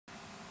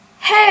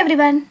Hey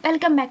everyone,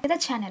 welcome back to the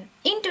channel.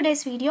 In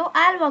today's video,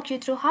 I'll walk you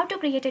through how to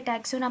create a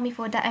taxonomy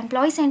for the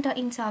Employee Center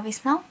in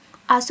ServiceNow,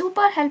 a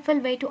super helpful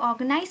way to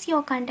organize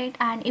your content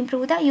and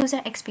improve the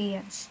user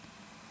experience.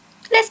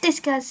 Let's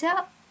discuss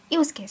a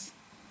use case.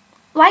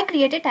 Why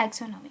create a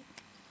taxonomy?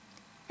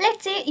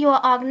 Let's say your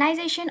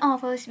organization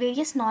offers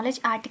various knowledge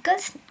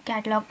articles,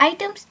 catalog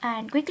items,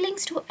 and quick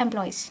links to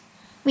employees.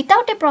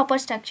 Without a proper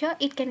structure,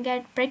 it can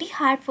get pretty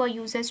hard for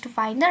users to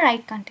find the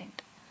right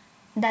content.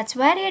 That's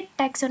where a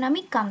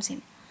taxonomy comes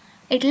in.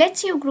 It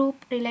lets you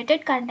group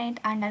related content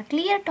under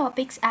clear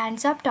topics and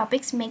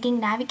subtopics, making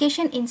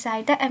navigation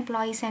inside the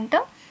Employee Center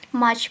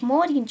much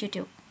more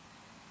intuitive.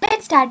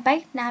 Let's start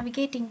by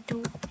navigating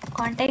to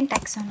Content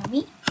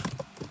Taxonomy.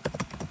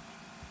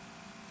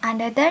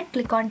 Under that,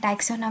 click on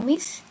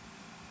Taxonomies.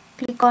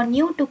 Click on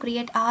New to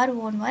create our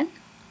own one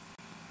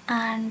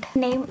and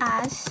name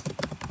as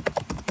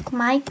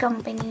My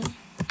Company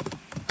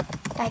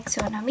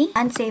Taxonomy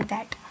and save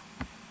that.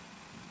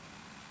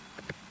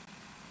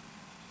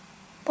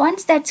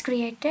 Once that's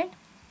created,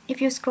 if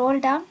you scroll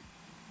down,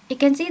 you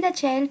can see the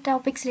child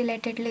topics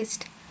related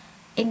list.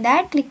 In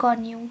that, click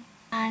on New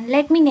and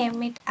let me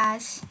name it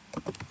as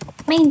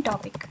Main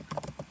Topic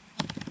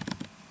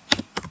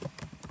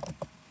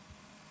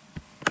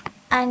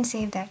and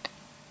save that.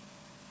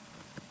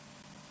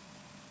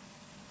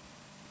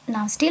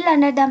 Now still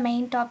under the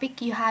main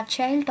topic you have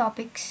child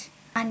topics.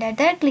 Under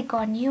that, click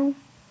on New.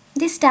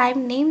 This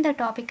time name the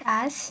topic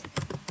as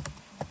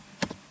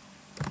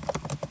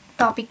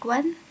Topic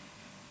 1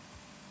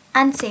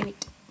 and save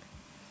it.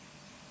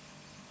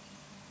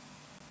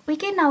 We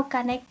can now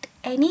connect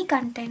any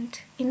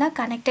content in the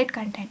connected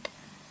content.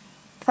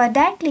 For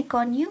that, click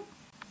on New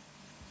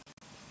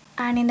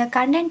and in the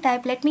content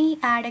type, let me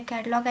add a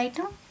catalog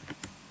item.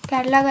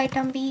 Catalog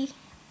item be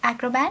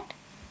Acrobat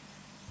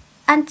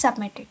and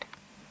submit it.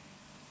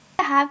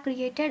 I have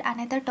created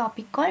another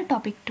topic called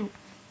Topic 2.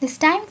 This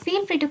time,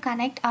 feel free to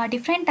connect a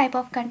different type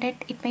of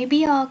content. It may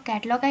be a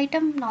catalog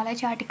item,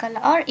 knowledge article,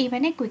 or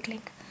even a quick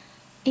link.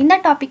 In the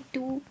Topic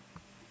 2,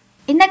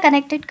 in the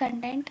connected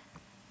content,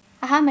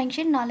 I have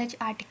mentioned knowledge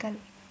article.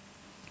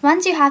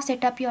 Once you have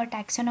set up your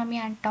taxonomy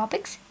and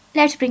topics,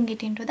 let's bring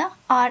it into the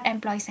our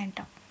Employee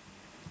Center.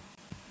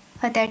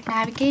 For that,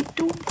 navigate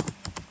to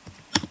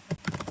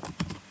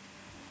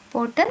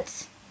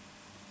Portals.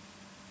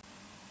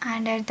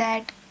 Under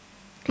that,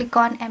 click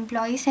on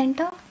Employee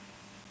Center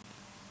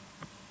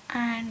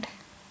and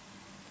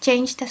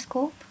change the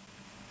scope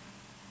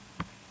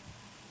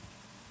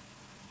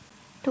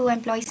to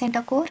Employee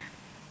Center Core.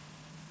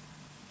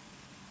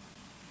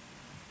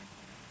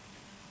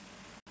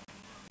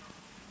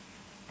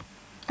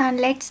 And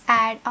let's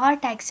add our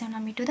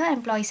taxonomy to the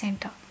Employee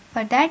Center.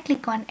 For that,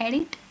 click on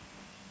Edit.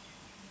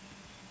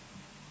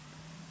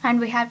 And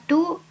we have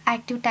two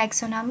active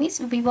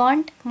taxonomies. We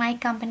want My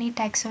Company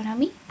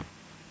Taxonomy.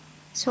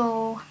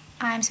 So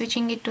I am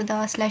switching it to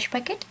the slush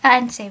bucket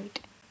and save it.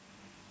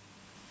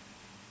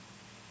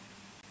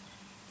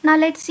 Now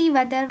let's see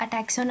whether a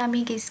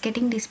taxonomy is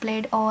getting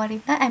displayed over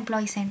in the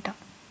Employee Center.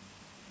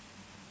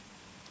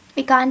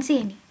 We can't see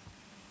any.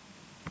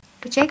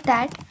 To check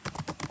that,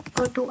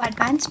 go to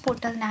Advanced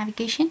Portal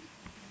Navigation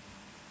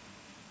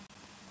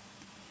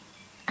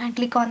and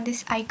click on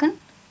this icon.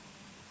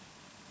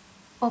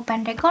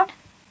 Open record.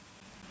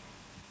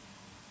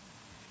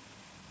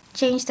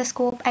 Change the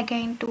scope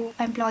again to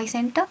Employee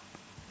Center.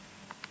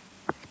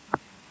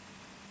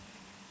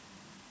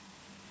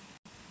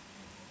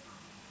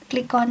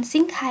 Click on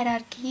Sync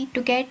Hierarchy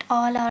to get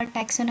all our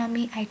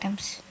taxonomy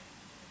items.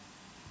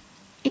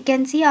 You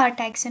can see our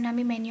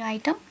taxonomy menu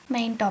item,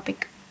 Main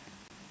Topic.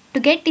 To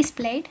get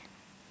displayed,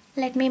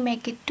 let me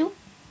make it to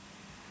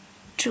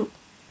True.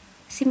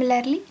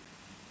 Similarly,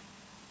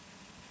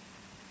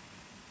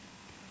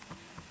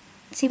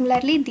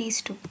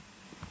 these two.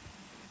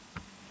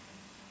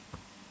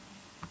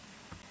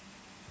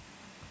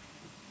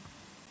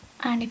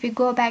 And if you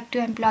go back to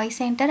Employee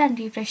Center and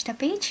refresh the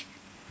page,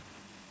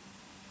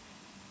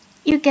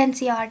 you can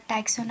see our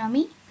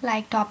taxonomy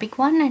like Topic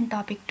 1 and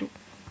Topic 2.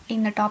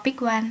 In the Topic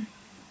 1,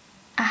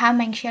 I have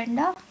mentioned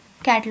the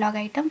catalog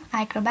item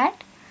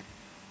Acrobat,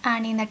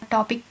 and in the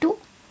Topic 2,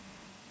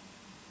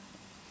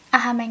 I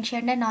have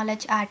mentioned a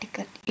knowledge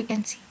article. You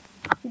can see.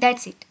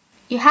 That's it.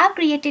 You have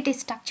created a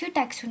structured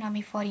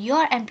taxonomy for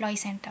your Employee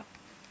Center.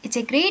 It's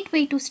a great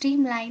way to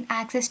streamline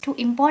access to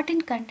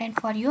important content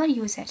for your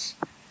users.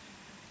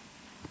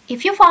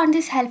 If you found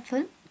this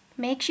helpful,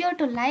 make sure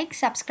to like,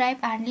 subscribe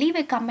and leave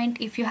a comment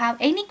if you have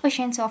any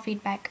questions or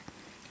feedback.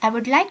 I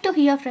would like to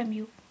hear from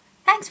you.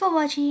 Thanks for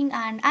watching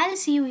and I'll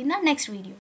see you in the next video.